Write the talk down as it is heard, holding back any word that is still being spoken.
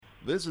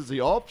This is the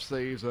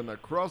off-season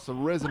across the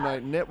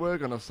Resonate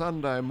Network on a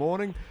Sunday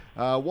morning.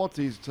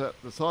 Watsy's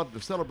decided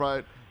to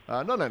celebrate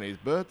not only his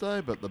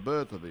birthday, but the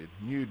birth of his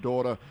new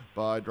daughter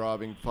by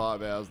driving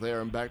 5 hours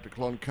there and back to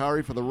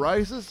Cloncurry for the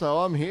races. So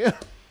I'm here.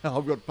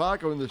 I've got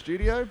Parko in the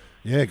studio.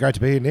 Yeah, great to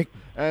be here, Nick.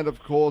 And,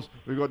 of course,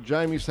 we've got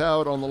Jaimie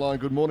Sowerd on the line.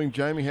 Good morning,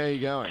 Jaimie. How are you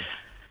going?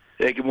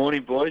 Yeah, good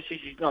morning, boys.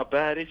 He's not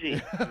bad, is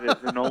he?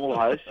 The normal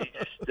host. He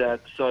just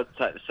decided to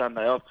take the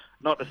Sunday off,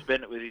 not to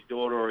spend it with his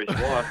daughter or his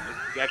wife,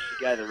 but to actually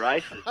go to the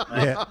races.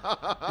 Yeah,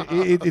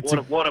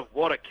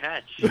 What a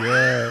catch!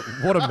 Yeah,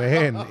 what a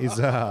man! He's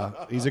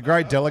a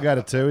great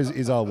delegator too.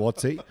 Is old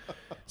Watsy.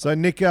 So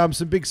Nick,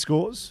 some big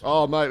scores.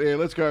 Oh, mate, yeah,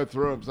 let's go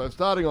through them. So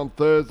starting on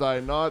Thursday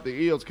night, the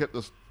Eels kept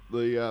the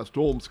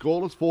Storm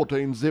scoreless,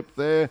 14-zip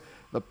there.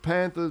 The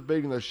Panthers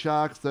beating the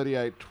Sharks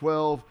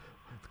 38-12.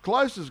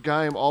 Closest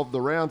game of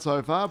the round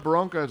so far,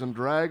 Broncos and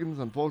Dragons.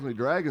 Unfortunately,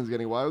 Dragons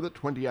getting away with it,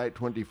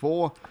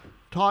 28-24.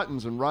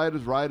 Titans and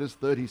Raiders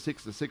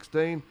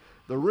 36-16.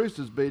 The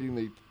Roosters beating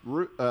the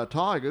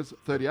Tigers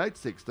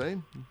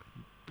 38-16.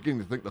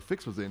 Beginning to think the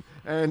fix was in.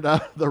 And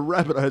the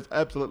Rabbitohs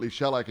absolutely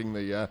shellacking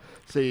the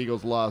Sea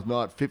Eagles last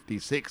night,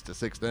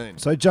 56-16.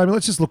 So, Jamie,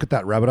 let's just look at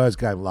that Rabbitohs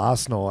game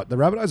last night. The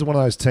Rabbitohs are one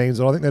of those teams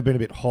that I think they've been a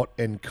bit hot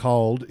and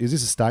cold. Is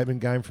this a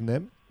statement game from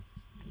them?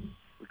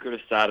 Could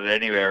have started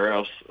anywhere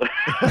else.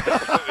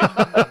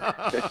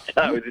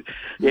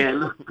 Yeah,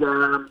 look,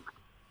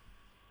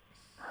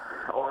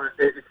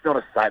 it's not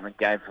a statement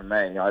game for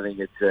me. I think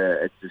it's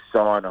a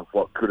sign of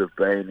what could have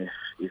been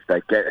if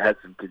they had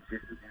some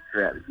consistency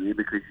throughout the year.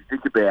 Because you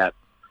think about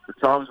the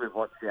times we've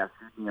watched South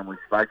Sydney and we've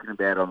spoken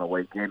about on the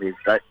weekend, is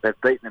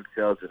they've beaten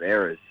themselves with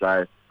errors.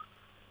 So,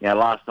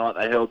 last night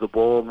they held the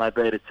ball and they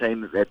beat a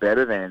team that they're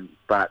better than.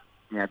 But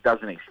it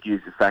doesn't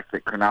excuse the fact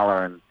that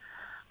Cronulla and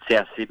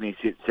South Sydney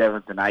sit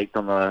 7th and 8th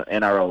on the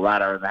NRL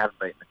ladder, and they haven't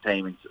beaten the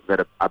team that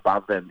are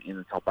above them in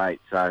the top 8.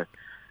 So,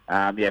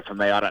 for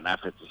me, I don't know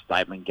if it's a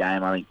statement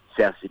game. I think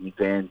South Sydney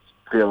fans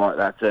feel like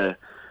that's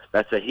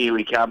a here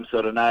we come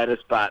sort of notice.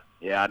 But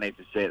I need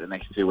to see it the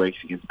next 2 weeks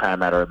against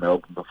Parramatta and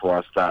Melbourne before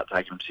I start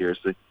taking them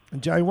seriously.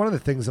 And Jay, one of the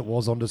things that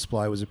was on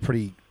display was a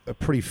pretty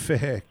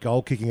fair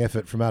goal kicking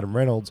effort from Adam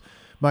Reynolds,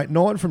 mate.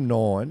 9 from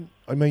 9.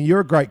 I mean, you're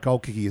a great goal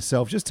kicker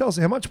yourself. Just tell us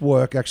how much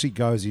work actually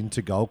goes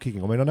into goal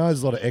kicking. I mean, I know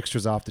there's a lot of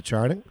extras after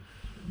training.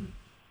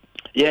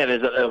 Yeah,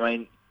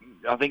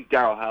 I think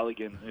Darryl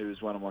Halligan, who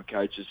was one of my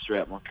coaches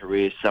throughout my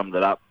career, summed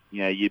it up.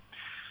 You're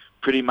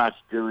pretty much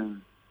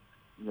doing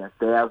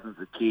thousands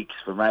of kicks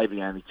for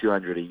maybe only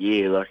 200 a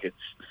year. Like it's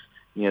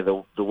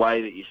the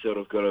way that you sort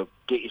of got to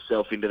get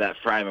yourself into that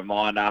frame of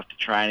mind after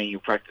training. You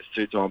practice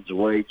 2 times a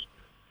week.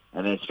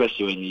 And then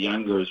especially when you're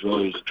younger as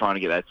well, you're trying to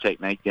get that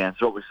technique down.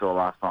 So what we saw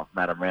last night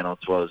from Adam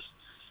Reynolds was,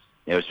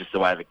 it was just the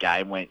way the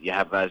game went. You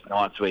have those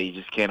nights where you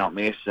just cannot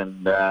miss,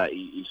 and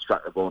he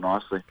struck the ball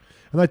nicely.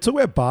 And they talk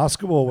about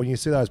basketball when you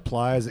see those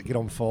players that get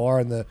on fire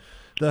and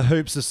the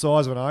hoops the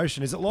size of an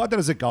ocean. Is it like that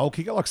as a goal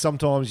kicker? Like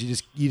sometimes you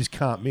just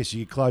can't miss.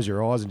 You close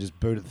your eyes and just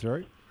boot it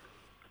through?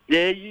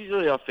 Yeah,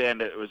 usually I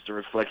found it was the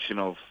reflection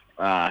of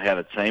how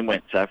the team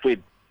went. So if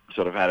we'd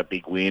sort of had a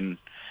big win,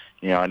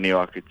 I knew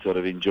I could sort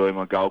of enjoy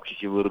my goal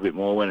kicking a little bit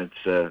more. When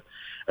it's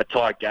a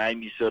tight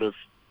game, you sort of,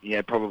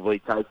 probably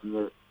taking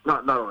it,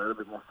 not a little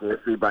bit more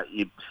seriously, but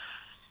you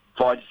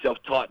find yourself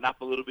tighten up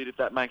a little bit, if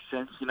that makes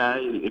sense.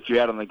 If you're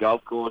out on the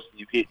golf course and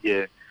you've hit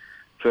your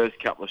first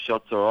couple of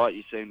shots all right,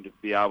 you seem to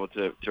be able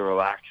to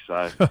relax.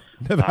 So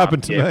Never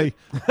happened to me.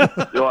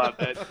 Well,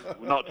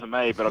 not to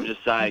me, but I'm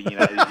just saying, you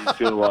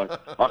feel like,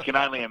 I can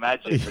only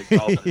imagine the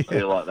golfers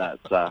feel like that.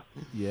 So.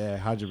 Yeah,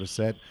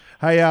 100%.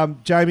 Hey,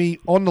 Jamie,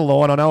 on the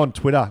line, I know on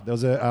Twitter there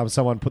was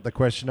someone put the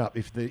question up,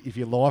 if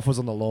your life was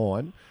on the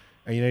line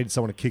and you needed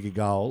someone to kick a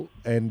goal,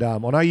 and I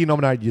know you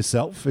nominated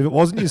yourself. If it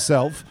wasn't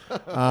yourself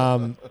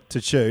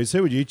to choose,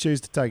 who would you choose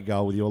to take a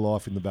goal with your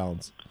life in the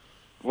balance?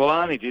 Well,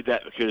 I only did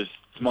that because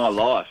it's my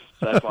life.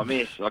 So if I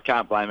miss, I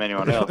can't blame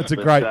anyone else. That's a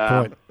great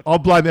point. I'll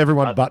blame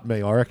everyone but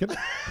me, I reckon.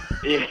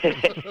 Yeah.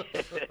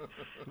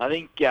 I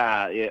think,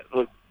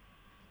 look,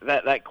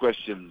 that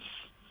question's,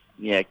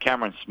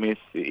 Cameron Smith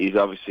is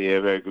obviously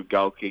a very good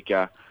goal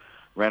kicker.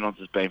 Reynolds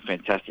has been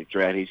fantastic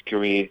throughout his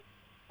career.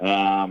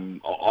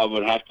 I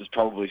would have to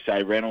probably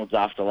say Reynolds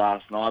after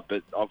last night,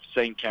 but I've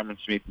seen Cameron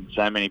Smith in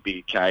so many big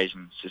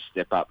occasions just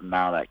step up and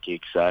nail that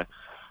kick. So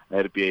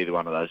it'd be either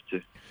one of those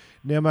two.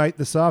 Now, mate,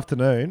 this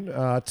afternoon,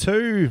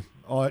 two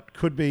it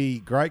could be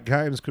great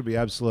games, could be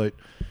absolute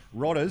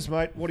rotters.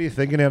 Mate, what are you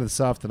thinking out of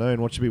this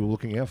afternoon? What should we be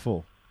looking out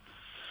for?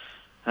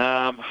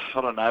 I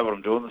don't know what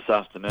I'm doing this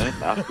afternoon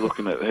after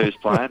looking at who's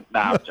playing. No,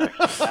 I'm joking.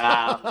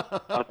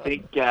 I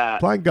think...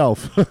 playing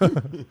golf.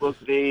 Look,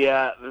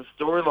 the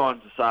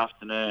storylines this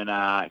afternoon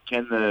are,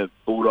 can the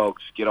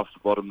Bulldogs get off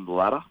the bottom of the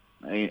ladder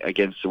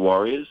against the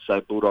Warriors?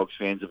 So Bulldogs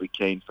fans will be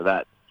keen for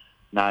that,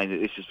 knowing that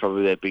this is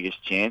probably their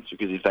biggest chance,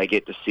 because if they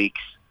get to 6,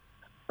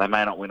 they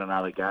may not win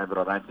another game, but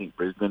I don't think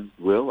Brisbane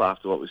will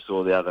after what we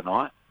saw the other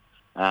night.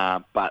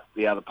 But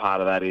the other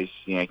part of that is,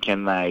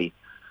 can they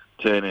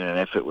turn in an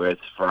effort where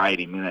it's for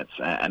 80 minutes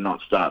and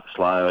not start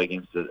slow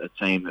against a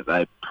team that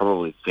they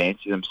probably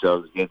fancy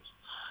themselves against.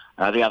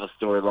 The other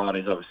storyline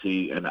is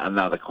obviously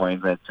another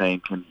Queensland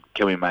team. Can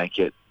we make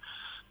it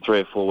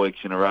 3 or 4 weeks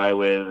in a row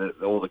where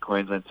all the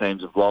Queensland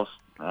teams have lost?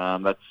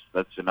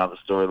 That's another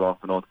storyline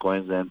for North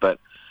Queensland. But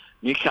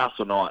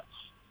Newcastle Knights,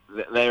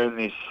 they're in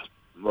this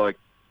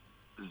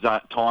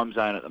time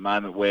zone at the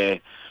moment where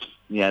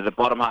the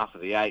bottom half of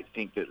the 8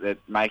 think that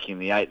making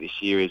the 8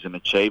 this year is an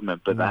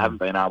achievement, but they haven't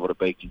been able to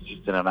be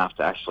consistent enough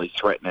to actually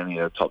threaten any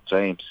of the top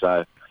teams.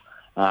 So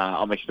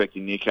I'm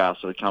expecting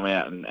Newcastle to come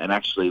out and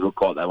actually look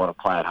like they want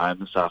to play at home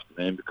this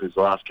afternoon, because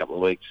the last couple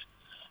of weeks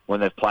when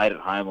they've played at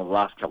home, or the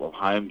last couple of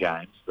home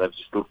games, they've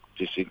just looked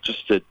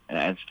disinterested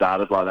and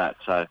started like that.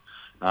 So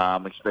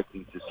I'm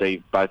expecting to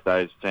see both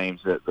those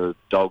teams, the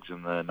Dogs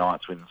and the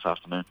Knights, win this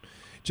afternoon.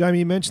 Jamie,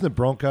 you mentioned the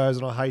Broncos,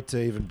 and I hate to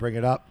even bring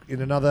it up.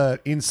 In another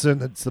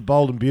instant, it's the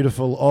bold and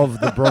beautiful of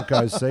the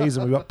Broncos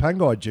season. We've got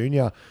Pangai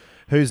Jr.,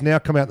 who's now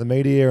come out in the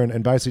media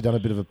and basically done a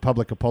bit of a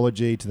public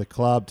apology to the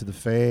club, to the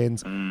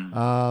fans.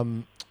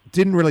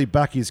 Didn't really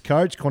back his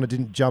coach, kind of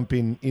didn't jump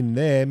in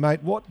there. Mate,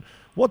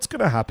 what's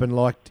going to happen?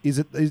 Like, do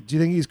you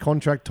think his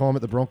contract time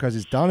at the Broncos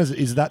is done?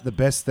 Is that the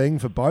best thing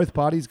for both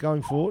parties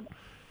going forward?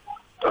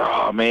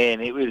 Oh, man,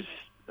 it was...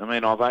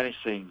 I've only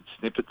seen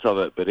snippets of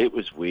it, but it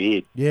was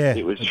weird. Yeah,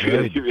 it was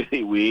really,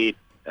 really weird.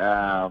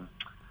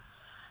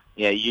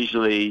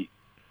 Usually,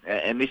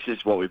 and this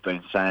is what we've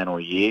been saying all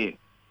year,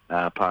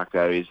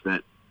 Parko, is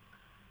that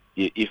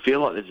you feel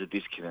like there's a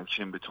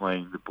disconnection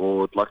between the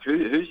board. Like,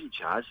 who's in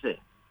charge there?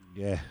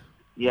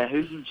 Yeah,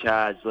 who's in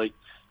charge? Like,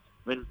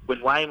 when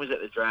Wayne was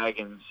at the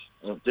Dragons,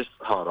 just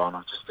hold on,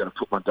 I'm just going to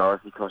put my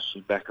Dorothy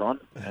costume back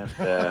on and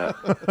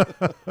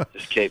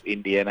just keep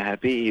Indiana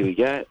happy. Here we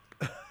go.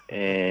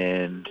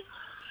 And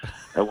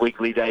a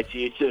weekly day to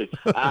you too.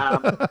 So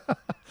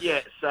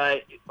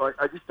I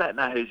just don't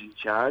know who's in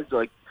charge.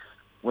 Like,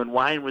 when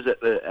Wayne was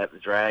at the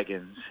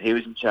Dragons, he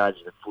was in charge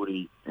of the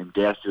footy, and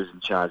Dowster was in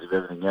charge of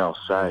everything else.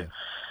 So,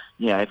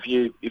 if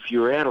you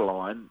were out of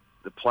line,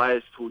 the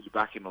players pulled you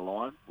back into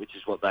line, which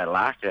is what they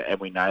lack, and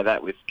we know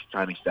that with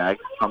Tony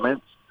Stagg's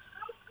comments.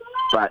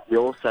 But you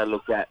also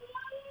look at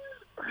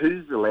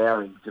who's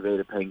allowing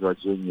Tavita Pangai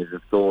Jr.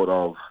 the thought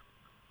of,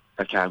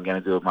 okay, I'm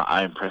going to do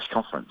my own press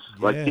conference.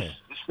 Yeah. Like, this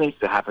needs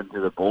to happen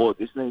to the board.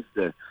 This needs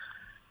to...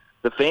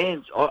 The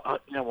fans,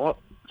 you know what?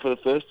 For the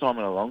first time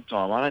in a long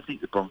time, I don't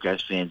think the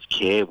Broncos fans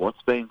care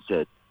what's being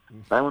said.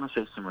 They want to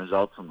see some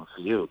results on the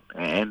field.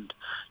 And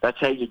that's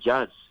how you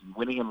judge.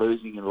 Winning and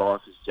losing in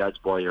life is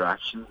judged by your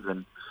actions.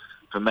 And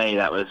for me,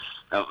 that was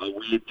a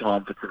weird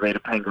time for Tavita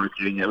Pangai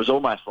Jr. It was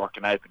almost like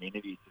an open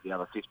interview to the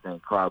other 15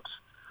 clubs.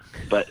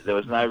 But there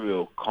was no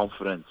real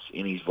confidence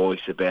in his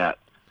voice about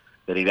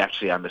that he'd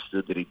actually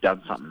understood that he'd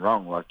done something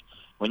wrong. Like,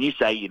 when you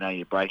say,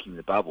 you're breaking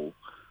the bubble,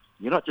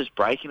 you're not just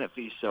breaking it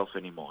for yourself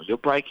anymore. You're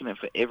breaking it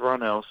for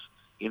everyone else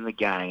in the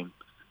game,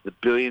 the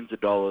billions of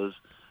dollars,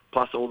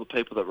 plus all the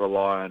people that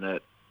rely on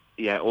it,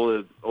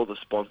 all the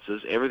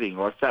sponsors, everything.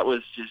 Like, that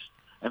was just...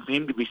 And for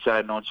him to be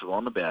so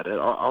nonchalant about it,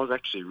 I was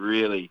actually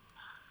really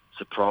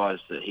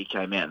surprised that he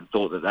came out and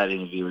thought that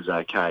interview was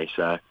okay.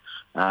 So,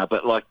 but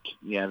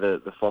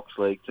the Fox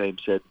League team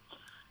said,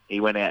 he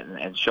went out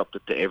and shopped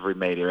it to every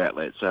media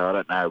outlet, so I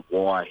don't know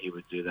why he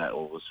would do that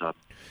all of a sudden.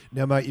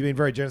 Now, mate, you've been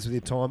very generous with your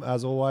time,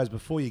 as always.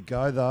 Before you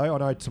go, though, I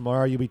know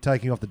tomorrow you'll be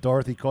taking off the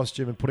Dorothy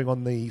costume and putting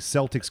on the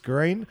Celtics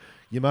green.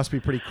 You must be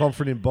pretty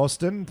confident in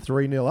Boston,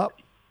 3-0 up.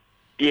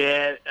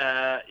 Yeah,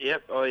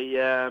 yep.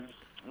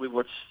 We've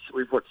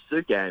watched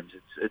 2 games.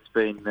 It's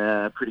been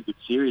a pretty good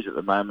series at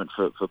the moment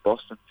for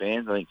Boston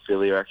fans. I think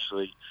Philly are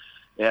actually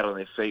out on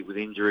their feet with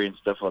injury and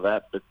stuff like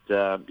that. But,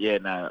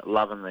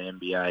 loving the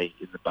NBA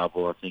in the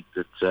bubble. I think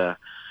that,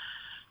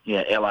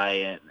 LA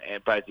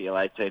and both the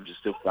LA teams are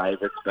still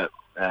favourites, but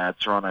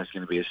Toronto's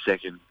going to be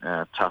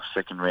a tough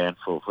second round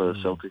for the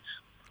Celtics.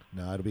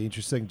 No, it'll be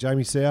interesting.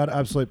 Jaimie Sowerd,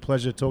 absolute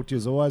pleasure to talk to you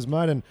as always,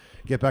 mate, and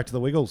get back to the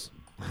Wiggles.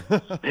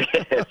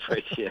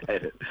 Appreciate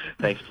it.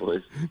 Thanks,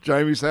 boys.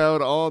 Jaimie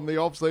Sowerd on the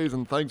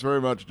off-season. Thanks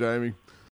very much, Jamie.